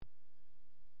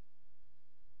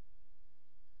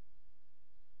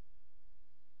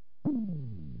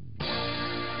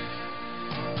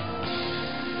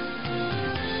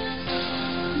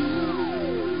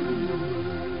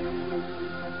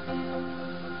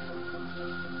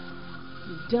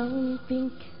Don't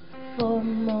think for a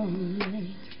moment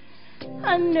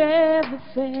I never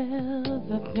felt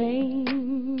the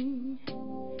pain.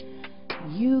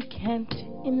 You can't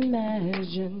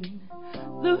imagine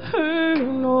the hurt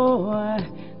or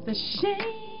the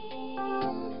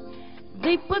shame.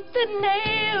 They put the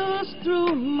nails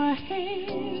through my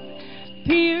hands,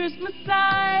 pierced my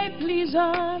side. Please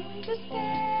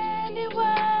understand it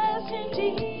wasn't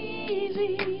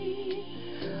easy,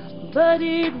 but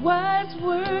it was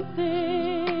worth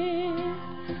it.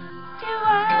 It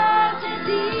wasn't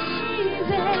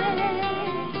easy.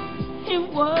 It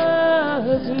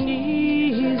wasn't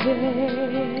easy.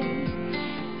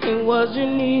 It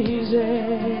wasn't easy,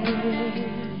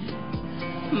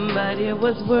 but it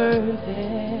was worth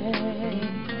it.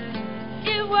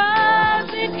 It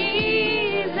wasn't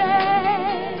easy.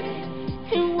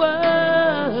 It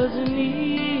wasn't easy.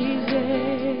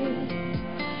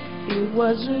 It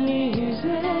wasn't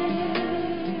easy,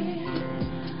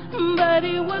 but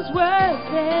it was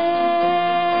worth it.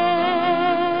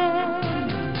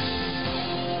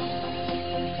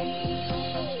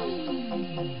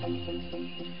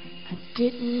 I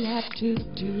didn't have to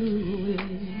do it,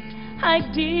 I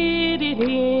did it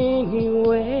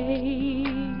anyway,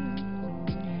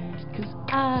 'cause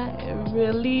I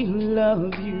really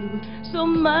love you so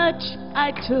much.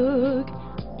 I took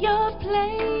your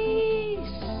place.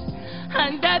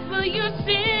 I died for your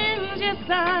sins, yes,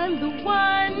 I'm the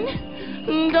one.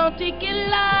 Don't take it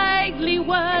lightly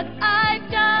what I've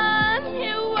done.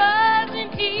 It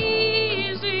wasn't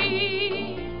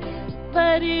easy,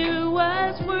 but it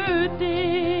was worth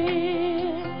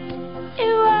it.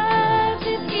 It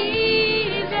wasn't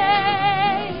easy.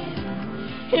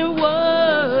 It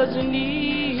wasn't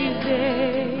easy.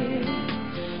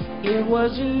 It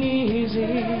wasn't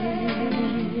easy,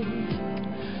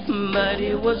 but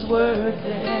it was worth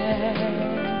it.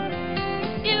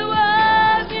 It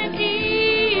wasn't easy.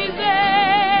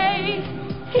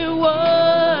 It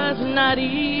was not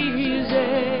easy.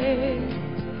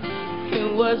 It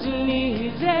wasn't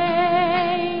easy,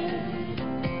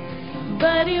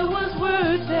 but it was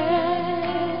worth it.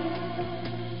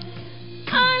 I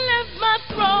left my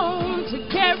throne to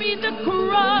carry the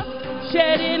cross,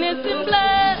 shed innocent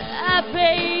blood, I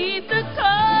paid the cost.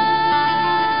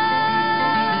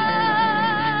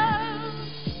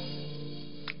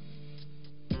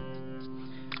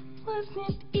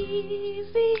 Wasn't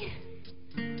easy.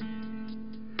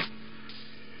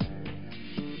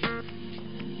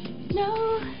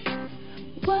 No,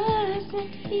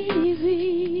 wasn't easy.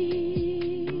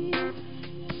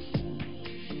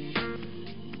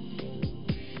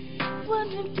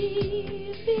 Wasn't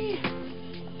easy.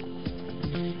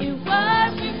 It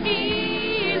wasn't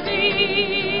easy.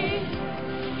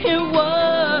 It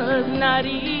was not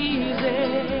easy.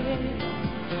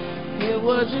 It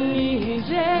wasn't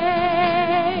easy,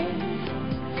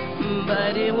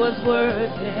 but it was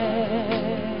worth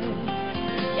it.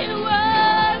 It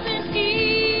wasn't easy.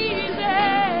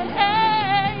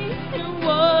 It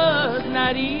was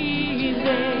not easy.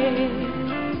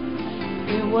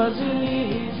 It wasn't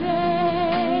easy,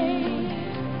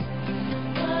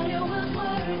 but it was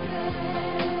worth it.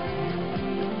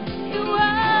 It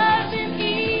wasn't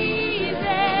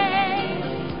easy.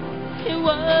 It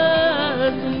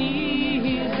wasn't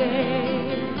easy.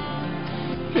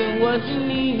 It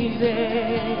wasn't easy,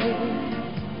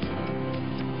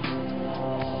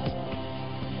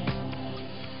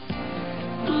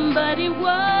 but it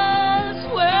was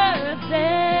worth it.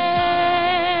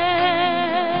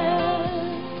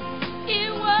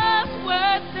 It was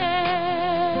worth it.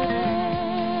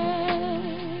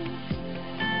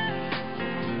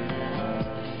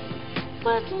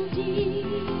 Wasn't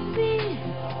easy,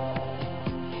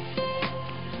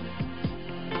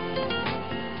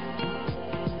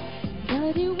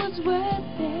 but it was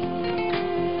worth it.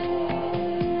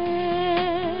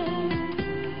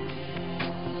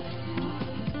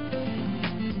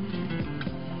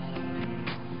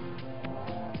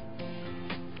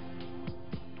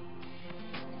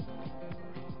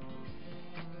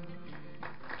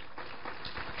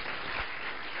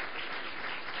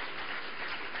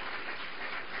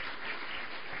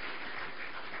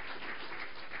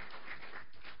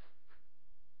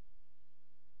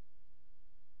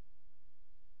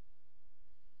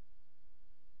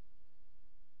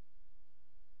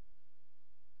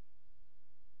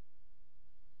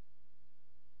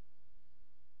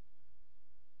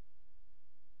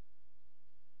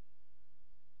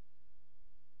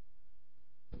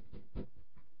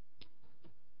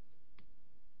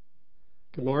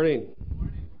 Good morning.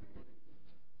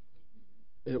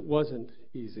 It wasn't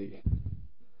easy,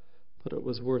 but it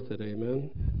was worth it, amen?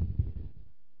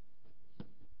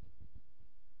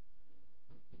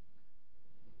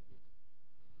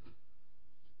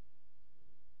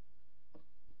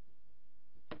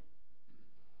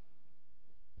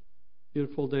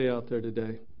 Beautiful day out there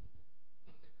today.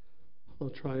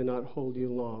 I'll try and not hold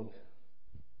you long.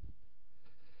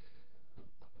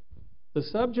 The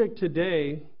subject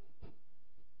today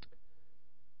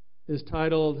is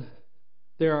titled,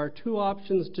 There Are Two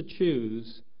Options to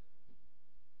Choose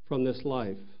from This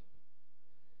Life,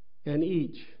 and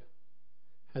each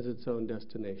has its own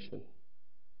destination.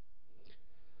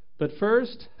 But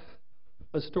first,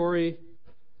 a story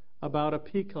about a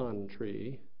pecan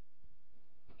tree.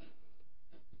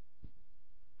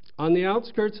 On the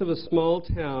outskirts of a small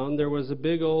town, there was a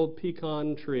big old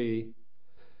pecan tree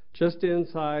just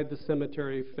inside the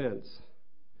cemetery fence.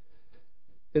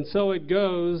 And so it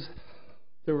goes,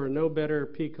 there were no better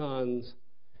pecans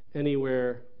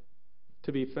anywhere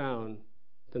to be found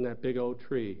than that big old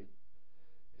tree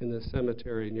in the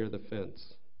cemetery near the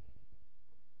fence.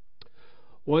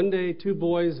 One day, two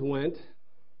boys went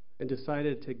and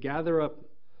decided to gather up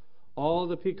all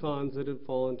the pecans that had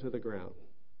fallen to the ground.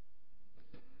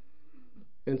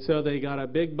 And so they got a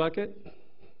big bucket,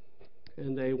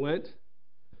 and they went,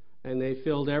 and they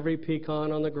filled every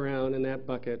pecan on the ground in that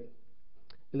bucket.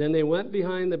 And then they went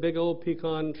behind the big old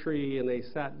pecan tree, and they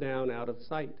sat down out of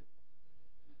sight.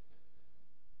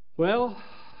 Well,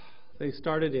 they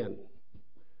started in.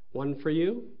 One for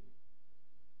you,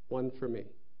 one for me.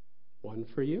 One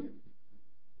for you,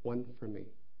 one for me.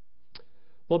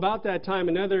 Well, about that time,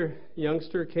 another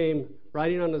youngster came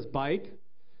riding on his bike.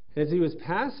 As he was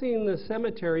passing the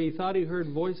cemetery, he thought he heard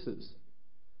voices.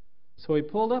 So he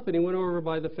pulled up and he went over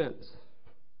by the fence.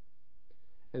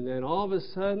 And then all of a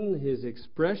sudden, his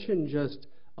expression just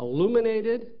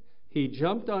illuminated. He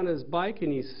jumped on his bike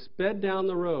and he sped down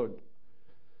the road.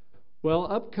 Well,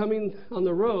 upcoming on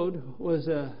the road was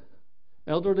an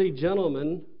elderly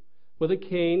gentleman with a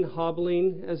cane,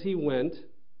 hobbling as he went.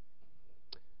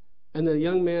 And the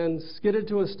young man skidded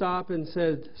to a stop and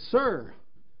said, "Sir,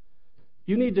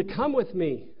 you need to come with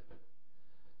me.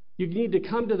 You need to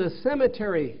come to the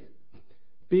cemetery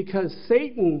because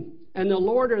Satan and the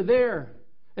Lord are there,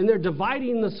 and they're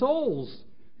dividing the souls."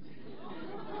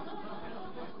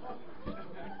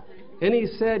 And he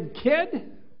said,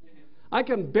 "Kid, I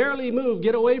can barely move.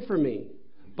 Get away from me."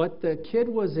 But the kid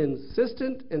was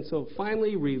insistent, and so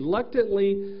finally,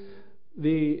 reluctantly,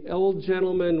 the old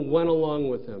gentleman went along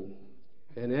with him.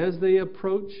 And as they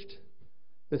approached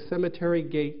the cemetery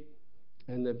gate,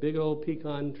 and the big old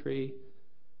pecan tree,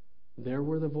 there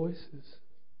were the voices.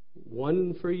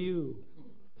 One for you,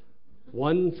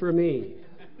 one for me.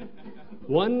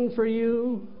 One for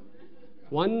you,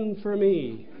 one for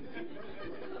me.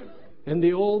 And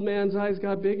the old man's eyes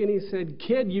got big and he said,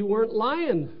 "Kid, you weren't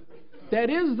lying. That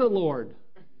is the Lord.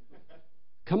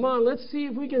 Come on, let's see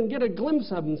if we can get a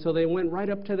glimpse of him." So they went right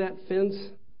up to that fence.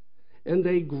 And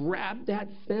they grabbed that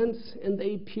fence, and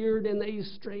they peered, and they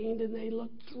strained, and they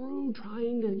looked through,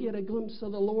 trying to get a glimpse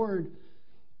of the Lord.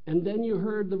 And then you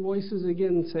heard the voices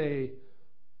again say,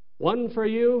 "One for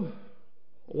you,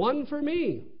 one for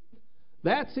me."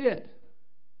 That's it.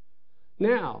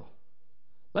 Now,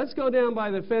 let's go down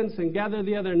by the fence and gather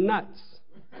the other nuts.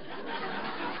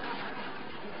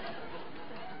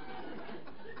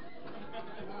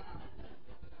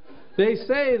 They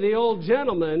say the old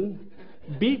gentleman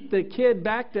beat the kid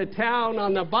back to town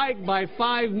on the bike by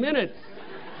 5 minutes.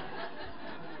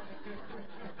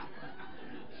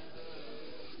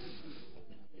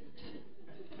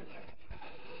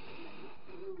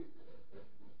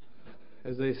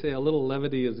 As they say, a little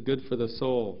levity is good for the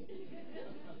soul.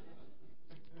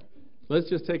 Let's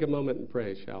just take a moment and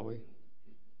pray, shall we?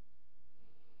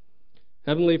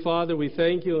 Heavenly Father, we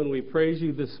thank you and we praise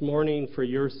you this morning for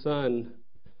your Son,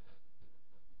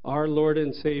 our Lord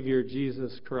and Savior,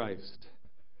 Jesus Christ.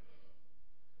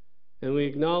 And we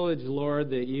acknowledge, Lord,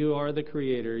 that you are the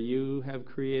Creator. You have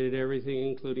created everything,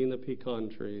 including the pecan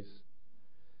trees,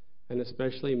 and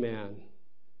especially man,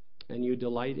 and you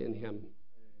delight in him.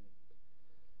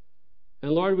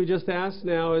 And Lord, we just ask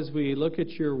now as we look at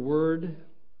your word,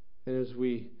 and as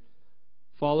we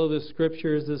follow the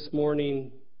scriptures this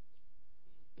morning,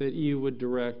 that you would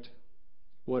direct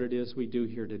what it is we do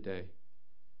here today.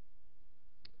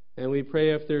 And we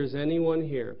pray if there's anyone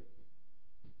here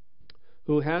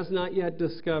who has not yet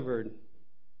discovered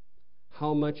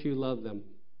how much you love them,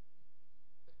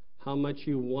 how much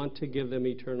you want to give them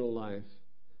eternal life,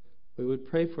 we would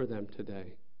pray for them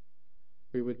today.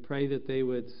 We would pray that they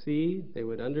would see, they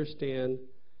would understand,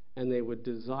 and they would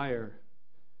desire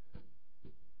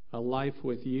a life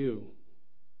with you,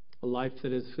 a life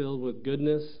that is filled with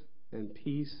goodness and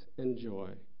peace and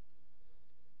joy.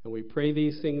 And we pray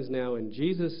these things now in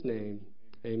Jesus' name,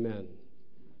 amen.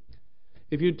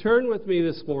 If you turn with me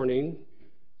this morning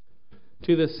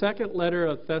to the second letter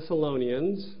of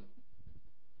Thessalonians,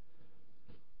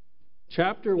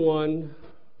 chapter 1.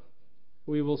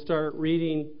 We will start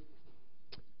reading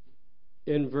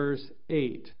in verse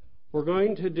 8. We're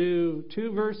going to do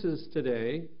 2 verses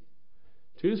today,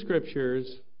 2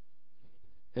 scriptures,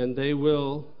 and they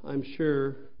will, I'm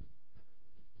sure,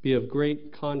 be of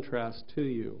great contrast to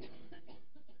you.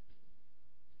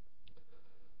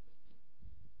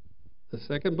 The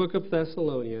second book of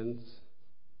Thessalonians,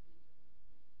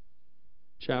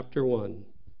 chapter 1,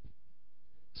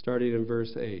 starting in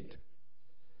verse 8.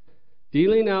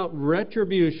 Dealing out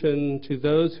retribution to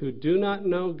those who do not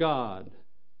know God,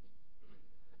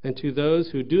 and to those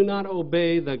who do not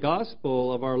obey the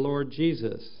gospel of our Lord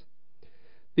Jesus.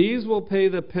 These will pay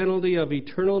the penalty of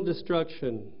eternal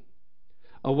destruction,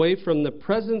 away from the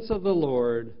presence of the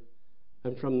Lord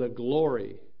and from the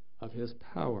glory of his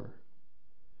power.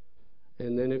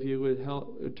 And then if you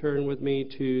would turn with me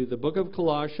to the book of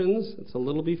Colossians, it's a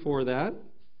little before that,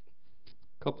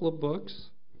 a couple of books.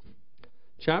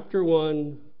 Chapter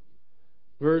 1,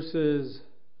 verses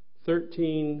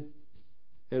 13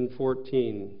 and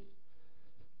 14.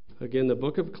 Again, the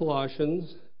book of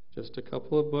Colossians, just a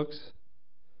couple of books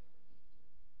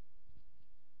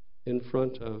in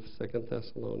front of 2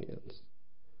 Thessalonians.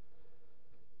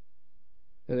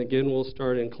 And again, we'll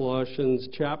start in Colossians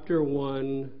chapter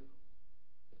 1,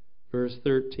 verse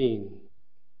 13.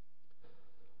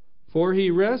 For he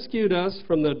rescued us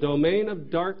from the domain of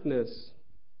darkness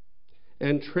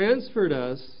and transferred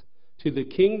us to the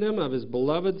kingdom of his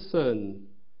beloved Son,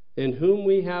 in whom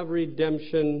we have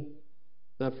redemption,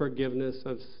 the forgiveness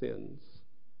of sins.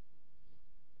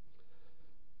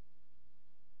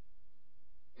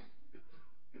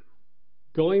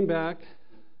 Going back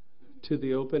to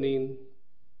the opening,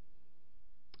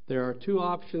 there are 2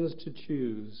 options to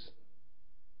choose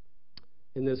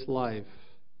in this life,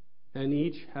 and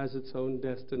each has its own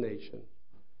destination.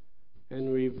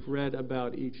 And we've read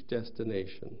about each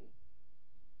destination.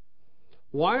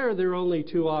 Why are there only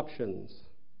 2 options?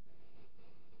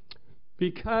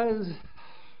 Because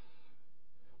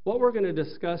what we're going to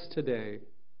discuss today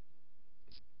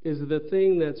is the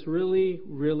thing that's really,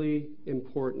 really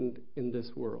important in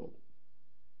this world.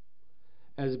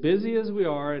 As busy as we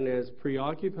are and as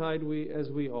preoccupied as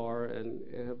we are and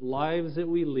have lives that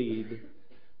we lead,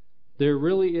 there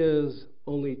really is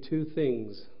only 2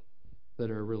 things that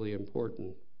are really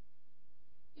important.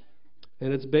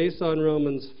 And it's based on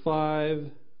Romans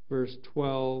 5, verse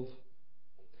 12.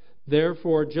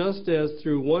 Therefore, just as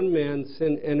through one man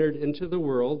sin entered into the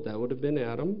world, that would have been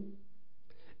Adam,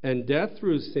 and death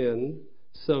through sin,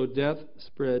 so death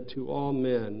spread to all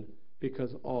men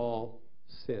because all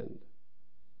sinned.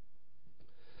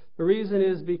 The reason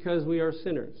is because we are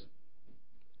sinners.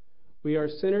 We are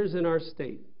sinners in our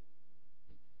state.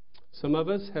 Some of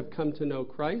us have come to know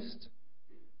Christ,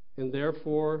 and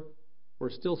therefore we're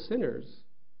still sinners,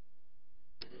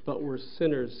 but we're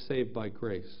sinners saved by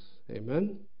grace.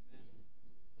 Amen?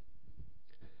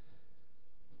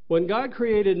 When God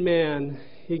created man,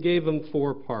 he gave him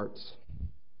 4 parts: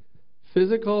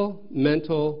 physical,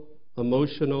 mental,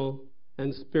 emotional,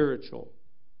 and spiritual.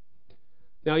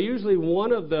 Now, usually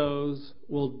one of those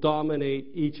will dominate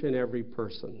each and every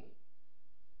person.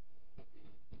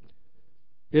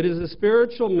 It is a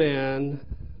spiritual man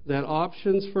that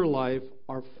options for life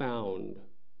are found.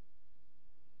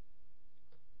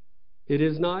 It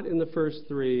is not in the first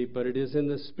 3, but it is in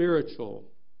the spiritual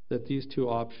that these 2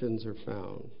 options are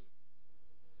found.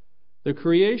 The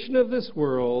creation of this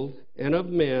world and of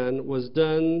man was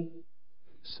done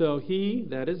so he,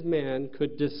 that is man,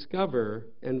 could discover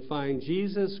and find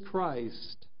Jesus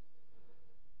Christ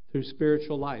through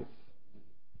spiritual life.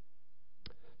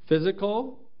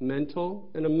 Physical, mental,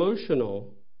 and emotions,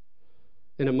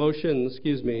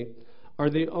 are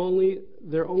they're only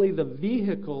the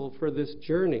vehicle for this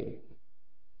journey.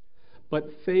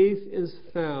 But faith is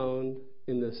found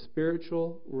in the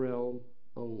spiritual realm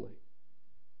only.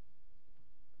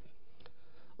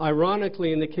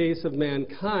 Ironically, in the case of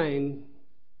mankind,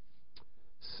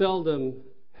 seldom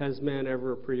has man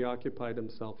ever preoccupied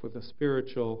himself with the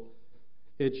spiritual.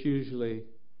 It's usually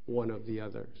one of the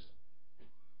others.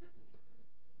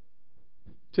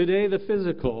 Today, the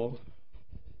physical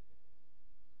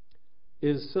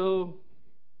is so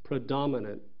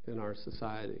predominant in our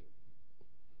society.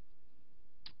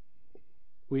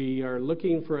 We are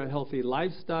looking for a healthy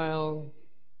lifestyle.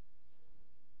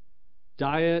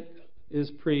 Diet is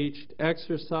preached,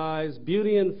 exercise,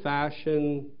 beauty and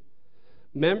fashion,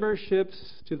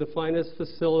 memberships to the finest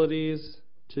facilities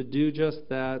to do just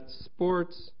that,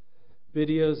 sports,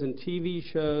 videos, and TV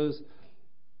shows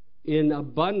in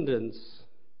abundance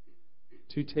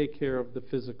to take care of the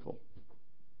physical.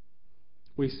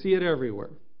 We see it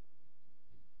everywhere.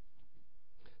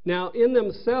 Now, in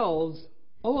themselves,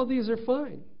 all of these are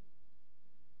fine.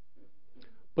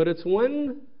 But it's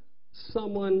when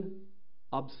someone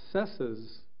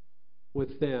obsesses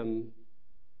with them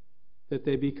that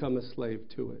they become a slave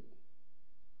to it.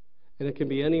 And it can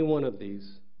be any one of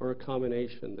these, or a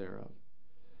combination thereof,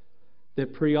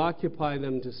 that preoccupy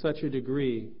them to such a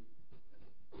degree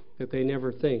that they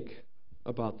never think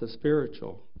about the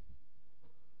spiritual.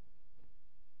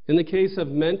 In the case of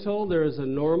mental, there is a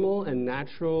normal and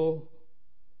natural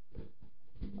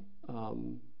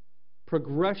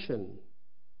progression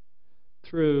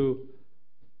through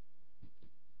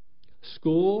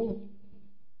school,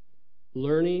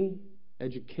 learning,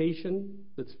 education,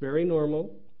 that's very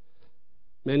normal.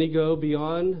 Many go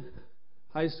beyond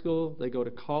high school, they go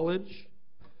to college.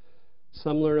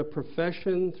 Some learn a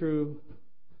profession through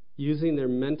using their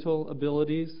mental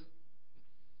abilities,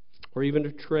 or even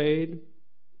a trade.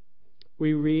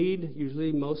 We read,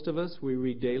 usually most of us, we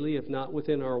read daily, if not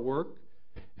within our work.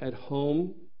 At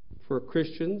home, for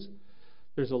Christians,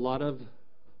 there's a lot of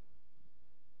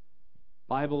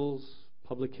Bibles,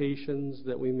 publications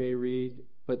that we may read,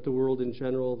 but the world in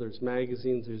general, there's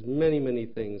magazines, there's many, many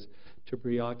things to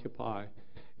preoccupy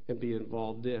and be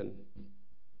involved in.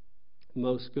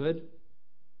 Most good,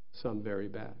 some very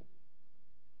bad.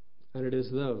 And it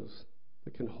is those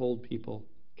that can hold people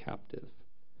captive.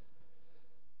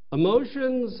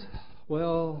 Emotions,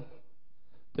 well,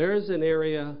 there's an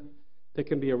area that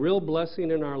can be a real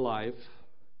blessing in our life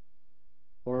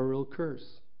or a real curse.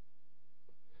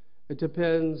 It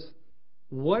depends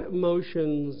what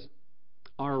emotions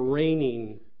are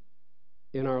reigning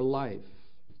in our life.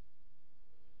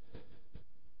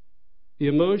 The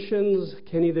emotions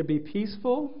can either be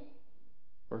peaceful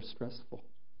or stressful.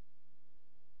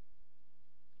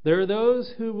 There are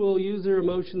those who will use their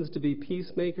emotions to be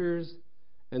peacemakers,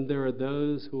 and there are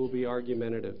those who will be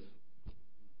argumentative.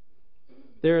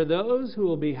 There are those who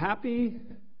will be happy,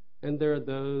 and there are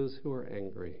those who are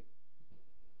angry.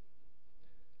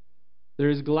 There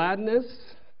is gladness,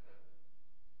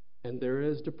 and there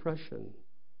is depression,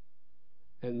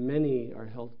 and many are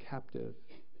held captive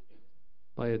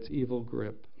by its evil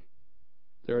grip.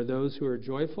 There are those who are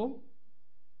joyful,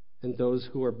 and those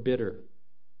who are bitter,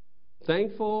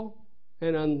 thankful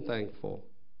and unthankful,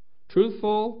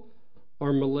 truthful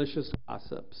or malicious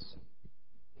gossips,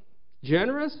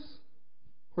 generous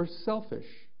or selfish,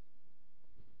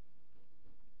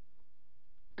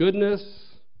 goodness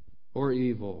or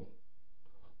evil,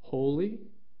 holy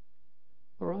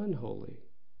or unholy.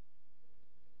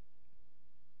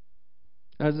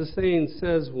 As the saying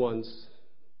says once,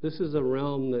 this is a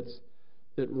realm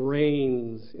that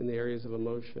reigns in the areas of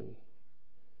emotion.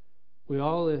 We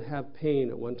all have pain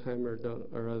at one time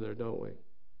or other, don't we?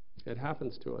 It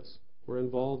happens to us. We're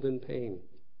involved in pain.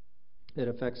 It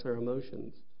affects our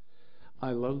emotions.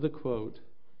 I love the quote,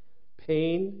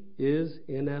 "Pain is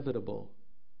inevitable.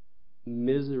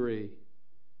 Misery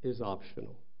is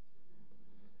optional."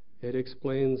 It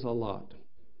explains a lot.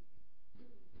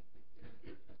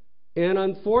 And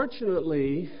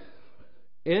unfortunately,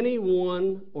 any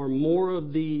one or more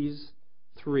of these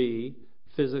three,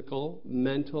 physical,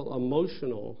 mental,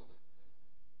 emotional,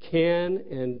 can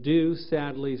and do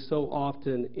sadly so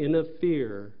often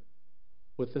interfere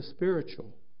with the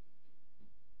spiritual.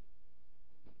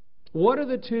 What are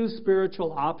the two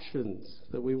spiritual options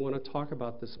that we want to talk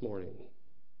about this morning?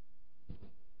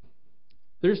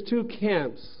 There's two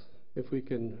camps, if we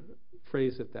can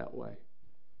phrase it that way.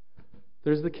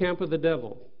 There's the camp of the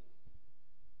devil.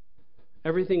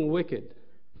 Everything wicked,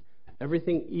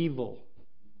 everything evil,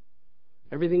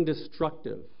 everything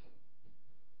destructive,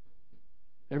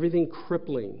 everything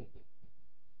crippling,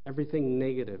 everything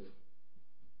negative.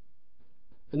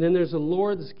 And then there's a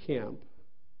Lord's camp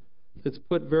that's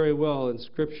put very well in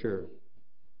Scripture.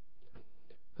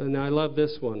 And I love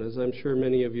this one, as I'm sure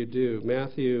many of you do.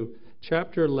 Matthew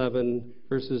chapter 11,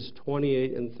 verses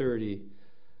 28 and 30.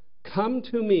 "Come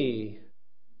to me,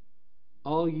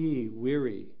 all ye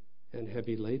weary and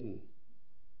heavy laden,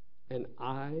 and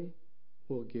I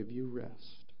will give you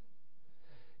rest.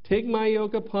 Take my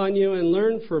yoke upon you and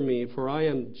learn from me, for I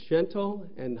am gentle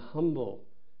and humble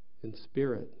in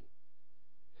spirit.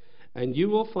 And you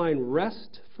will find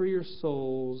rest for your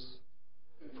souls,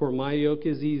 for my yoke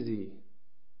is easy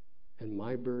and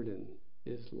my burden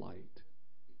is light."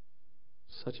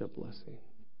 Such a blessing.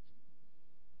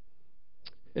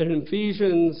 And in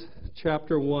Ephesians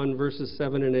chapter 1, verses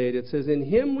 7 and 8, it says, "In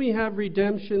him we have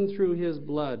redemption through his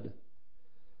blood,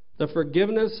 the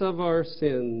forgiveness of our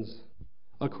sins,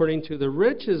 according to the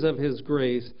riches of his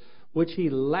grace, which he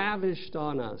lavished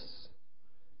on us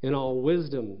in all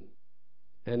wisdom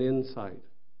and insight.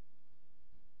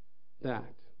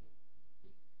 That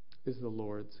is the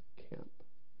Lord's camp.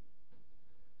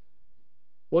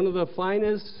 One of the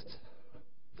finest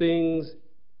things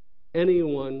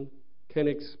anyone can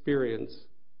experience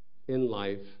in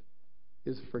life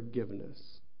is forgiveness.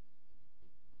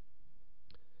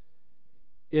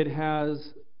 It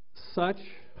has such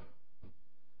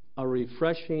a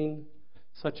refreshing,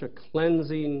 such a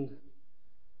cleansing,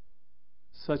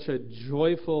 such a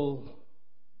joyful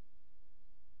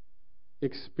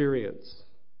experience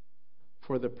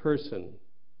for the person.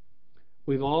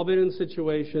 We've all been in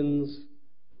situations,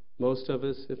 most of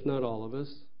us, if not all of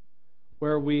us,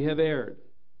 where we have erred.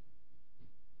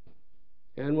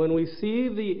 And when we see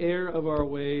the error of our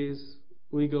ways,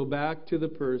 we go back to the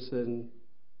person,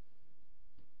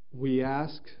 we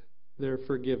ask their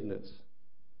forgiveness.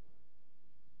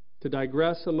 To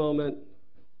digress a moment,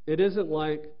 it isn't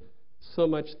like so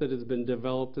much that has been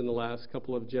developed in the last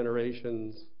couple of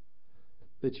generations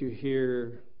that you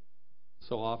hear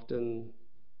so often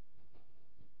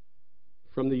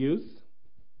from the youth.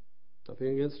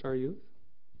 Nothing against our youth.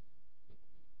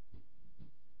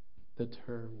 The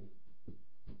term,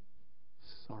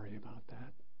 sorry about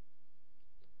that.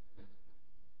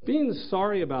 Being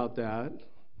sorry about that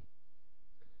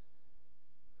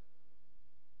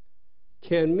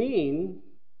can mean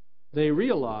they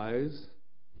realize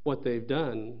what they've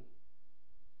done,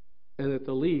 and at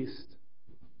the least,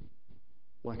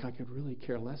 like, I could really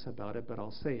care less about it, but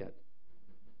I'll say it.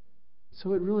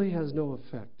 So it really has no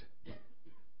effect.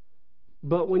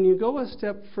 But when you go a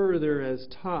step further, as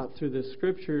taught through the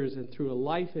Scriptures and through a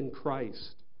life in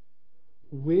Christ,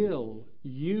 will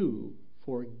you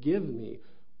forgive me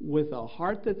with a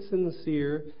heart that's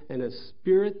sincere and a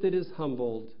spirit that is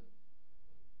humbled,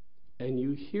 and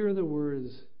you hear the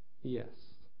words, yes,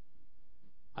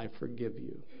 I forgive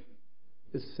you,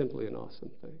 is simply an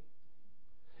awesome thing.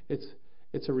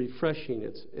 It's a refreshing,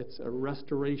 it's a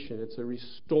restoration, it's a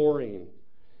restoring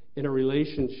in a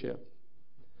relationship.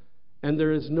 And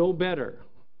there is no better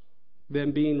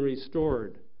than being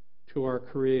restored to our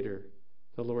Creator,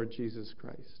 the Lord Jesus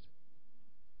Christ.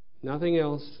 Nothing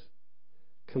else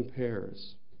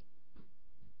compares.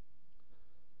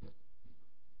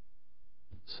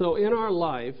 So in our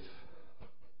life,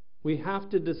 we have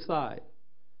to decide.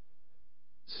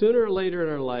 Sooner or later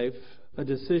in our life, a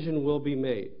decision will be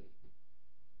made.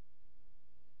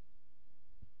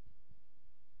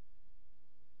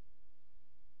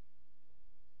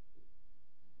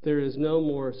 There is no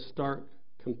more stark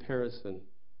comparison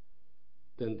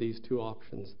than these two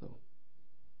options, though.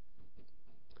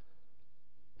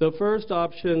 The first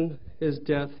option is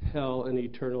death, hell, and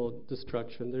eternal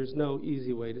destruction. There's no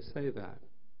easy way to say that.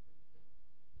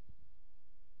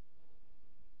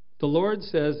 The Lord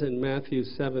says in Matthew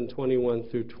 7:21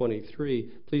 through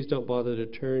 23, please don't bother to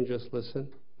turn, just listen.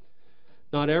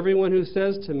 Not everyone who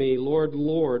says to me, Lord,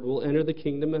 Lord, will enter the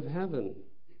kingdom of heaven,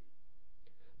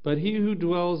 but he who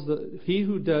does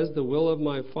the will of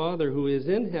my Father who is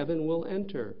in heaven will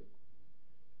enter.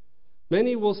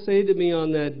 Many will say to me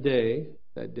on that day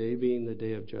being the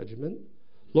day of judgment,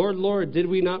 Lord, Lord, did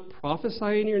we not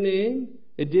prophesy in your name?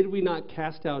 And did we not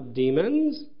cast out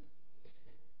demons?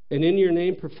 And in your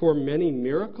name perform many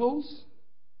miracles?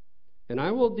 And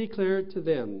I will declare to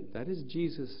them, that is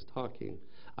Jesus talking,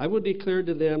 I will declare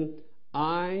to them,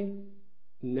 I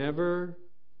never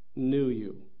knew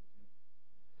you.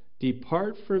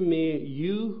 Depart from me,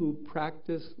 you who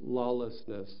practice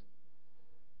lawlessness.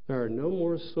 There are no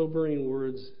more sobering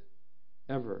words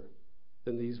ever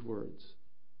than these words.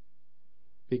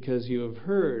 Because you have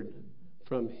heard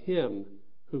from him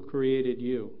who created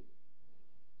you.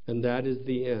 And that is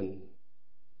the end.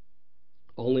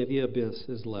 Only the abyss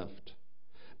is left.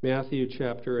 Matthew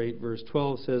chapter 8 verse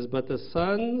 12 says, but the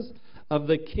sons of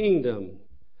the kingdom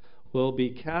will be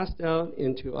cast out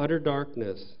into utter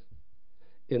darkness,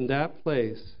 in that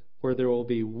place where there will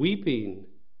be weeping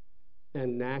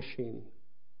and gnashing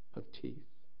of teeth.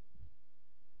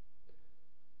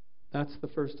 That's the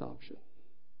first option.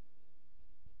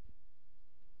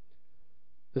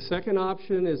 The second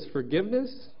option is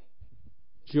forgiveness,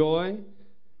 joy,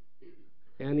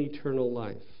 and eternal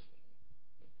life.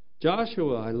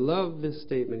 Joshua, I love this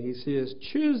statement. He says,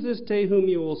 choose this day whom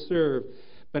you will serve,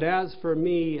 but as for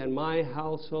me and my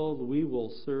household, we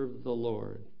will serve the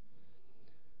Lord.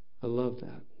 I love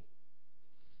that.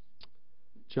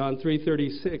 John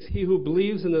 3:36, he who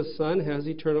believes in the Son has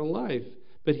eternal life,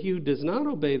 but he who does not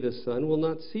obey the Son will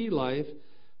not see life,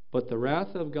 but the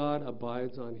wrath of God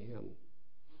abides on him.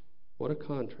 What a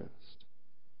contrast.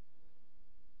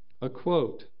 A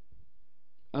quote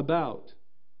about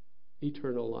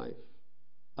eternal life,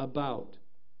 about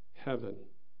heaven.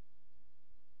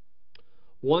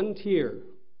 One tear,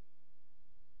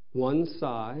 one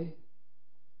sigh,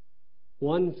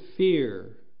 one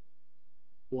fear,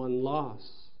 one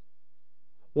loss,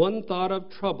 one thought of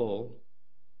trouble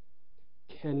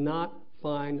cannot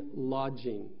find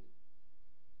lodging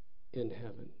in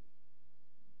heaven.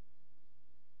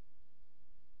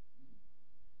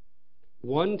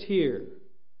 One tear,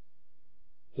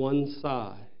 one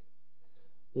sigh,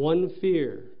 one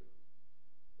fear,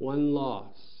 one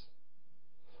loss,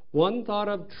 one thought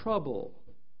of trouble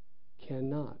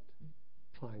cannot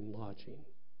find lodging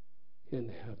in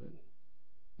heaven.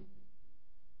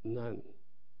 None,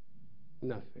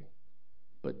 nothing,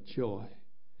 but joy,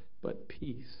 but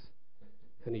peace,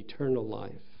 and eternal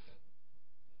life.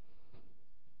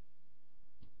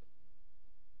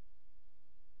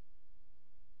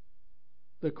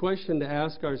 The question to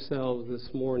ask ourselves this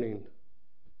morning: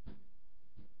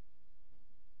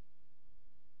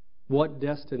 what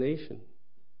destination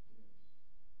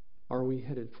are we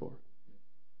headed for?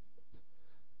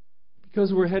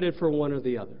 Because we're headed for one or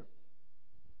the other.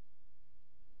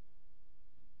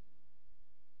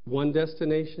 One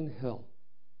destination, hell.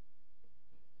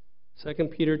 2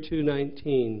 Peter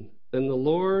 2:19, then the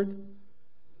Lord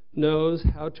knows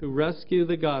how to rescue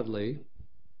the godly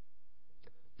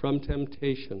from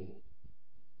temptation,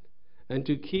 and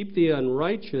to keep the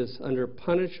unrighteous under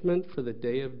punishment for the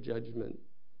day of judgment.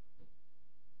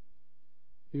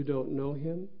 You don't know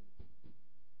Him?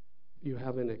 You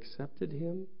haven't accepted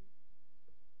Him?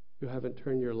 You haven't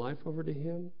turned your life over to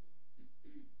Him?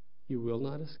 You will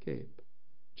not escape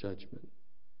judgment.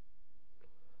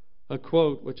 A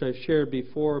quote which I've shared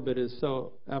before but is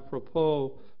so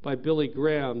apropos by Billy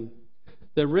Graham: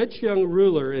 the rich young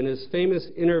ruler, in his famous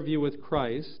interview with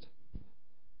Christ,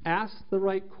 asked the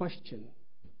right question,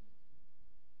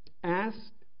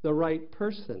 asked the right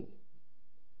person,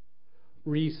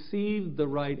 received the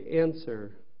right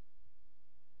answer,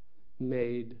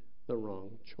 made the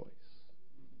wrong choice.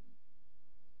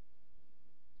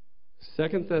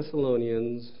 2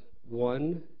 Thessalonians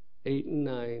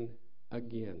 1:8-9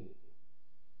 again.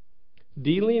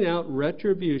 Dealing out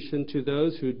retribution to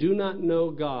those who do not know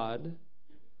God,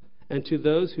 and to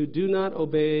those who do not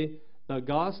obey the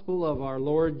gospel of our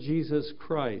Lord Jesus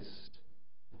Christ.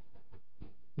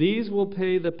 These will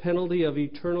pay the penalty of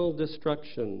eternal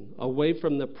destruction, away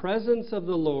from the presence of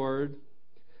the Lord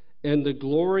and the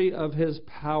glory of His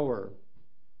power.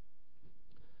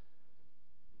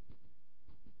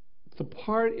 The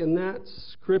part in that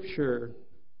scripture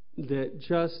that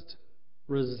just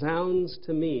resounds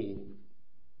to me: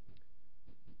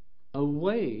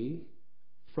 away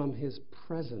from His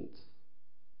presence.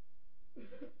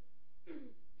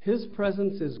 His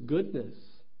presence is goodness.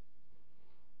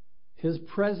 His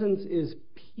presence is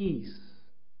peace.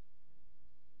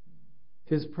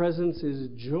 His presence is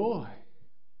joy.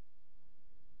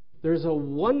 There's a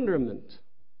wonderment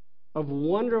of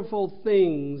wonderful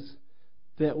things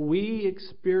that we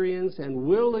experience and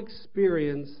will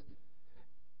experience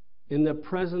in the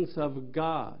presence of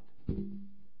God.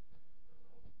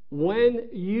 When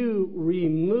you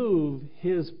remove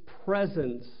His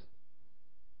presence,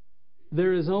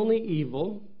 there is only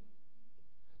evil,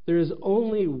 there is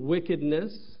only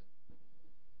wickedness,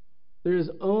 there is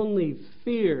only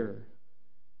fear,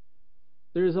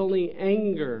 there is only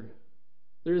anger,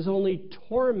 there is only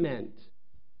torment,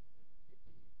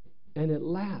 and it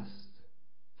lasts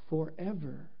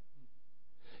forever.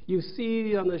 You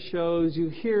see on the shows, you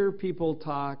hear people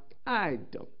talk, I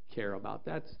don't care about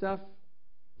that stuff.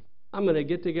 I'm going to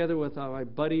get together with my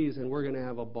buddies and we're going to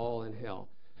have a ball in hell.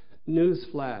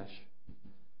 Newsflash: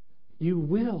 you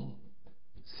will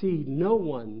see no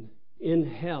one in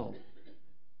hell,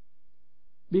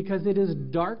 because it is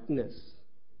darkness.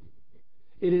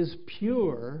 It is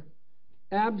pure,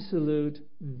 absolute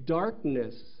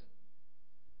darkness.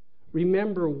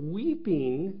 Remember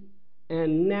weeping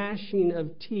and gnashing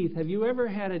of teeth. Have you ever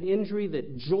had an injury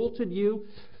that jolted you,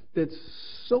 that's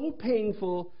so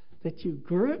painful that you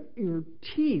grit your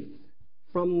teeth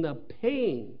from the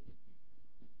pain?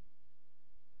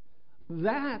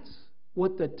 That's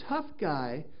what the tough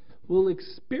guy will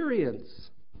experience.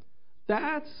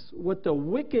 That's what the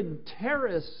wicked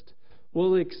terrorist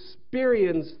will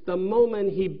experience the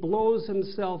moment he blows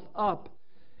himself up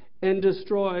and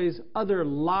destroys other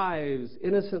lives,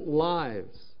 innocent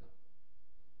lives.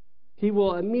 He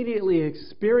will immediately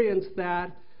experience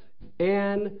that,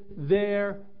 and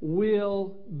there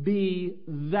will be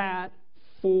that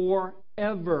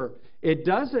forever. It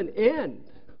doesn't end.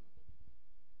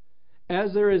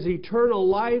 As there is eternal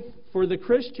life for the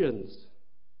Christians,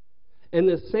 and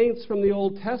the saints from the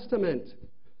Old Testament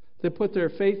that put their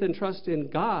faith and trust in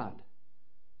God.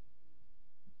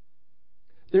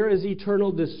 There is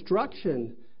eternal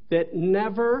destruction that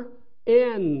never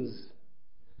ends.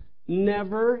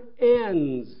 Never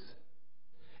ends.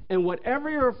 And whatever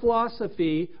your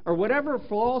philosophy, or whatever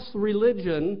false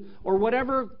religion, or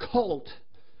whatever cult,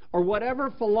 or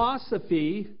whatever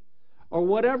philosophy, or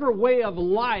whatever way of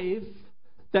life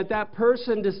that that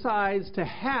person decides to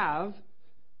have,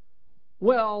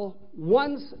 well,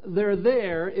 once they're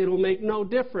there, it'll make no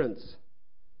difference.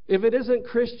 If it isn't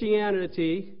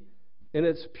Christianity in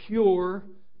its pure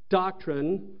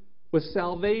doctrine with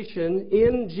salvation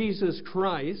in Jesus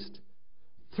Christ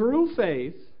through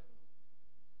faith,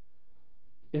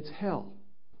 it's hell.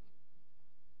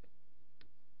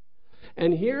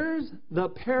 And here's the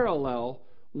parallel.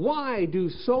 Why do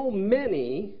so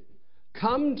many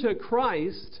come to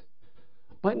Christ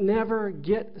but never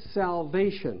get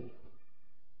salvation?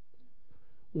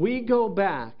 We go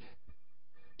back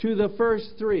to the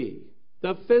first three: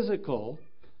 the physical,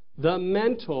 the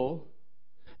mental,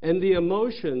 and the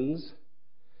emotions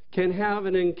can have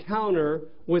an encounter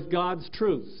with God's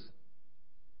truth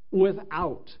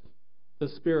without the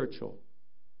spiritual.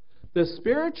 The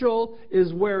spiritual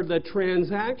is where the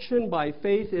transaction by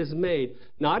faith is made.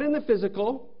 Not in the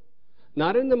physical,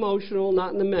 not in the emotional,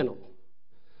 not in the mental.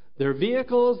 They're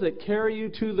vehicles that carry you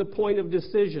to the point of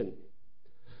decision.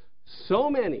 So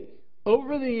many,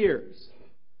 over the years,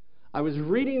 I was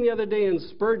reading the other day in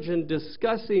Spurgeon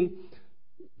discussing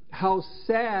how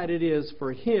sad it is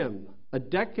for him a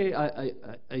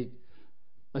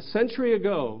century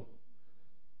ago,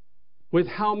 with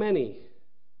how many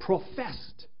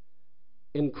professed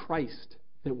in Christ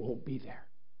that won't be there.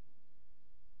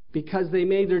 Because they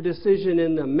made their decision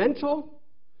in the mental,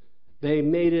 they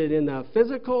made it in the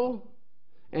physical,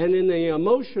 and in the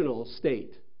emotional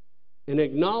state, in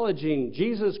acknowledging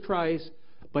Jesus Christ,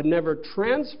 but never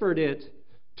transferred it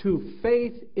to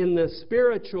faith in the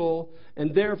spiritual,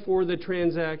 and therefore the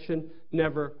transaction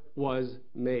never was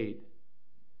made.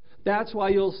 That's why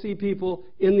you'll see people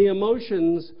in the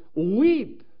emotions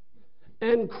weep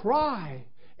and cry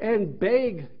and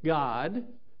beg God,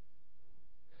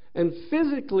 and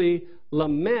physically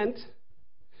lament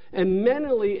and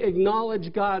mentally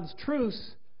acknowledge God's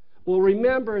truths. Well,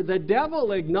 remember, the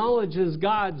devil acknowledges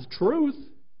God's truth.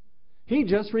 He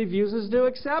just refuses to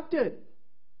accept it.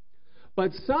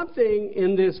 But something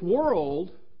in this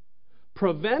world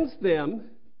prevents them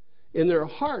in their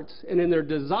hearts and in their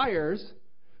desires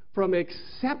from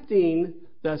accepting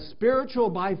the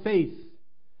spiritual by faith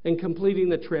and completing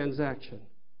the transaction.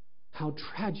 How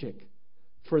tragic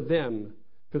for them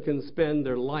who can spend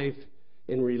their life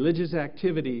in religious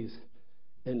activities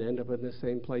and end up in the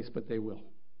same place, but they will.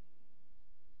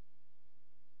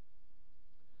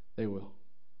 They will.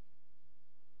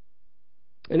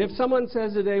 And if someone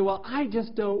says today, well, I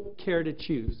just don't care to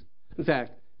choose. In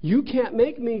fact, you can't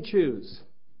make me choose.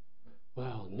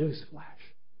 Well, newsflash.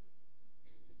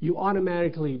 You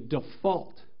automatically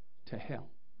default to hell.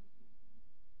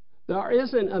 There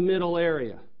isn't a middle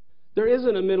area. There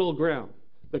isn't a middle ground.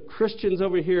 The Christians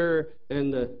over here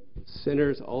and the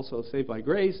sinners also saved by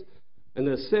grace, and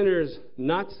the sinners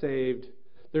not saved,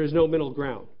 there is no middle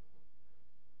ground.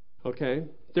 Okay?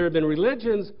 There have been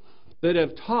religions that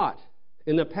have taught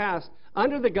in the past,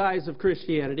 under the guise of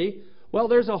Christianity, well,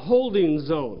 there's a holding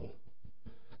zone.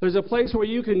 There's a place where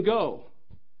you can go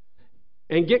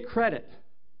and get credit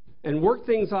and work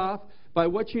things off by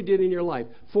what you did in your life.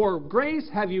 For grace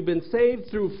have you been saved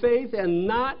through faith, and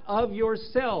not of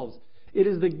yourselves. It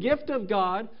is the gift of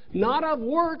God, not of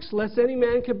works, lest any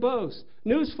man could boast.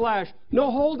 Newsflash,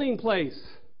 no holding place.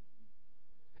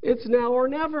 It's now or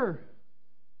never.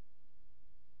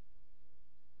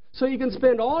 So you can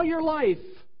spend all your life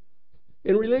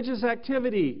in religious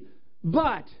activity,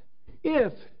 but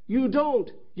if you don't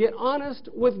get honest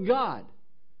with God,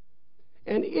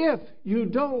 and if you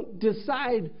don't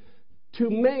decide to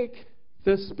make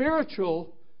the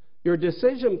spiritual your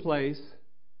decision place,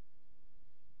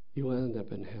 you will end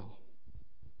up in hell.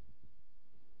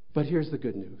 But here's the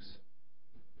good news.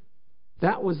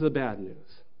 That was the bad news.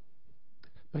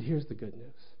 But here's the good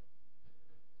news.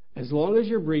 As long as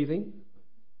you're breathing,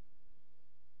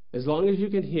 as long as you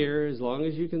can hear, as long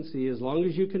as you can see, as long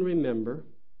as you can remember,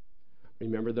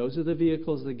 those are the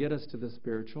vehicles that get us to the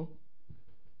spiritual.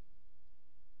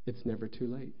 It's never too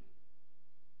late.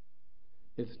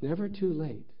 It's never too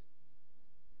late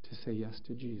to say yes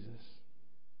to Jesus.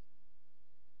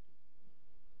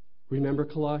 Remember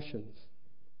Colossians.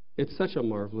 It's such a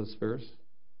marvelous verse.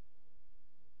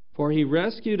 For he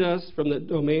rescued us from the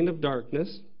domain of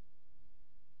darkness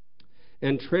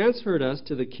and transferred us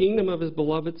to the kingdom of his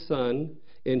beloved Son,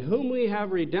 in whom we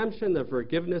have redemption, the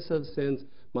forgiveness of sins.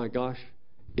 My gosh,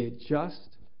 it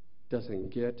just doesn't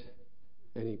get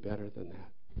any better than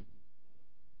that.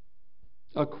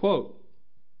 A quote: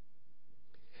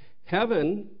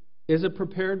 "Heaven is a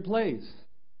prepared place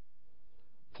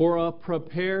for a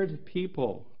prepared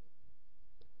people,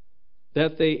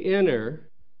 that they enter,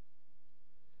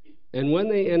 and when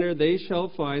they enter, they shall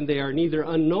find they are neither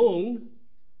unknown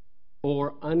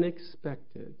or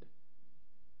unexpected,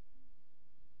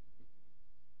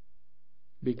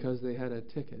 because they had a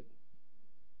ticket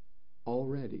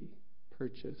already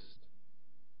purchased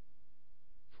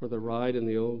for the ride in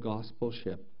the old gospel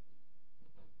ship."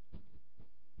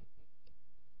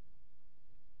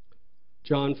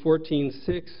 John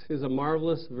 14:6 is a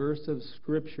marvelous verse of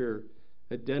Scripture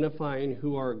identifying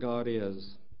who our God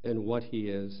is and what He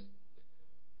is.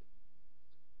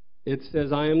 It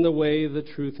says, "I am the way, the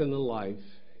truth, and the life."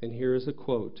 And here is a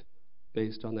quote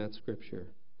based on that Scripture.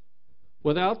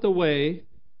 "Without the way,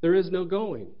 there is no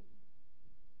going.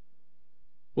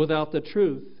 Without the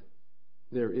truth,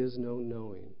 there is no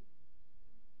knowing.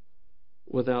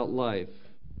 Without life,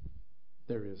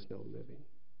 there is no living."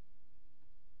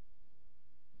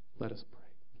 Let us pray.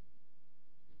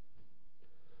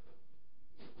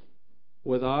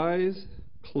 With eyes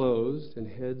closed and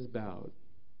heads bowed,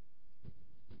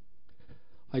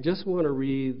 I just want to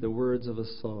read the words of a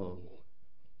song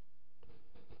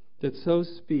that so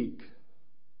speak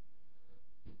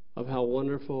of how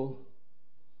wonderful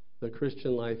the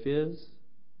Christian life is,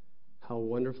 how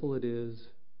wonderful it is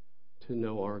to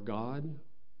know our God,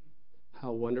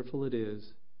 how wonderful it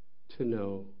is to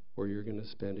know where you're going to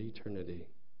spend eternity.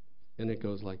 And it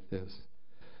goes like this: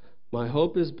 "My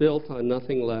hope is built on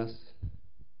nothing less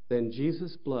than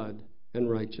Jesus' blood and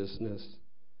righteousness.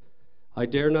 I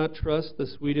dare not trust the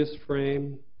sweetest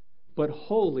frame, but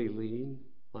wholly lean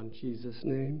on Jesus'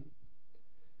 name.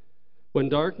 When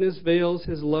darkness veils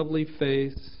his lovely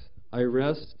face, I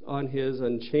rest on his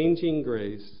unchanging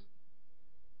grace.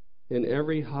 In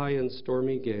every high and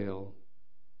stormy gale,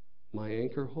 my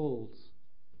anchor holds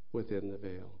within the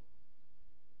veil.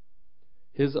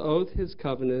 His oath, his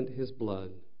covenant, his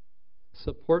blood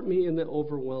support me in the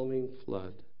overwhelming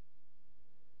flood.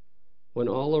 When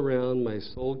all around my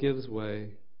soul gives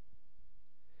way,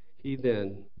 he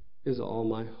then is all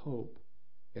my hope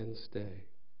and stay.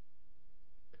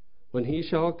 When he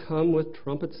shall come with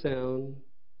trumpet sound,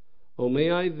 oh, may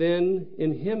I then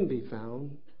in him be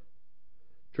found,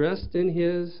 dressed in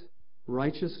his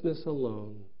righteousness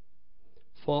alone,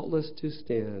 faultless to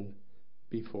stand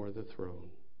before the throne.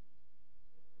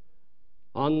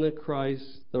 On the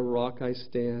Christ, the rock, I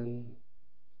stand.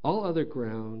 All other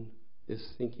ground is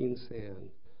sinking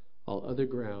sand. All other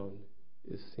ground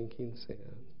is sinking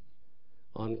sand.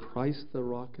 On Christ, the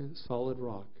rock, solid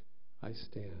rock, I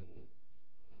stand."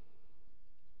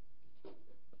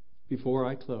 Before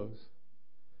I close,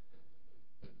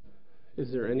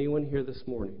 is there anyone here this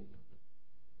morning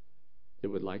that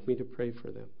would like me to pray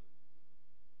for them?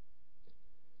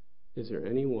 Is there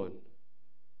anyone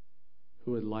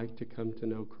who would like to come to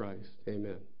know Christ?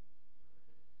 Amen.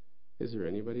 Is there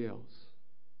anybody else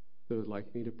that would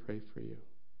like me to pray for you,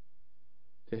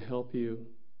 to help you,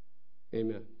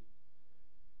 amen,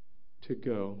 to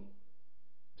go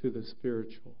to the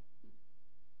spiritual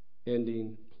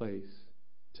ending place,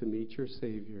 to meet your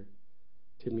Savior,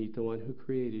 to meet the one who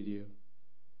created you,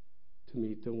 to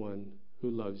meet the one who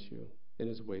loves you and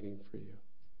is waiting for you?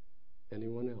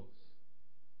 Anyone else?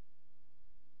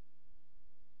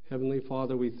 Heavenly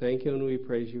Father, we thank you and we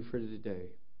praise you for today,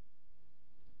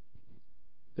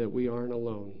 that we aren't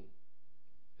alone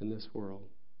in this world.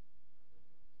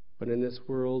 But in this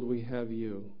world we have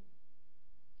you.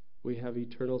 We have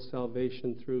eternal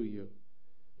salvation through you.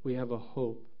 We have a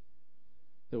hope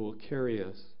that will carry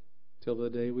us till the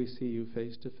day we see you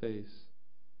face to face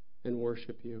and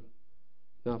worship you,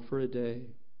 not for a day,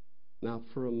 not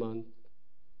for a month,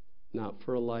 not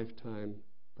for a lifetime,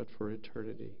 but for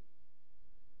eternity.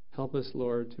 Help us,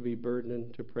 Lord, to be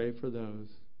burdened to pray for those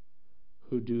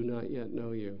who do not yet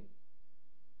know you,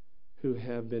 who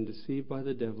have been deceived by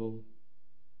the devil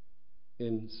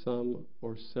in some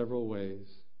or several ways.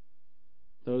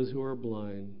 Those who are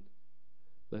blind,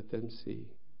 let them see.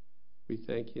 We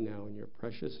thank you now in your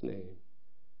precious name.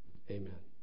 Amen.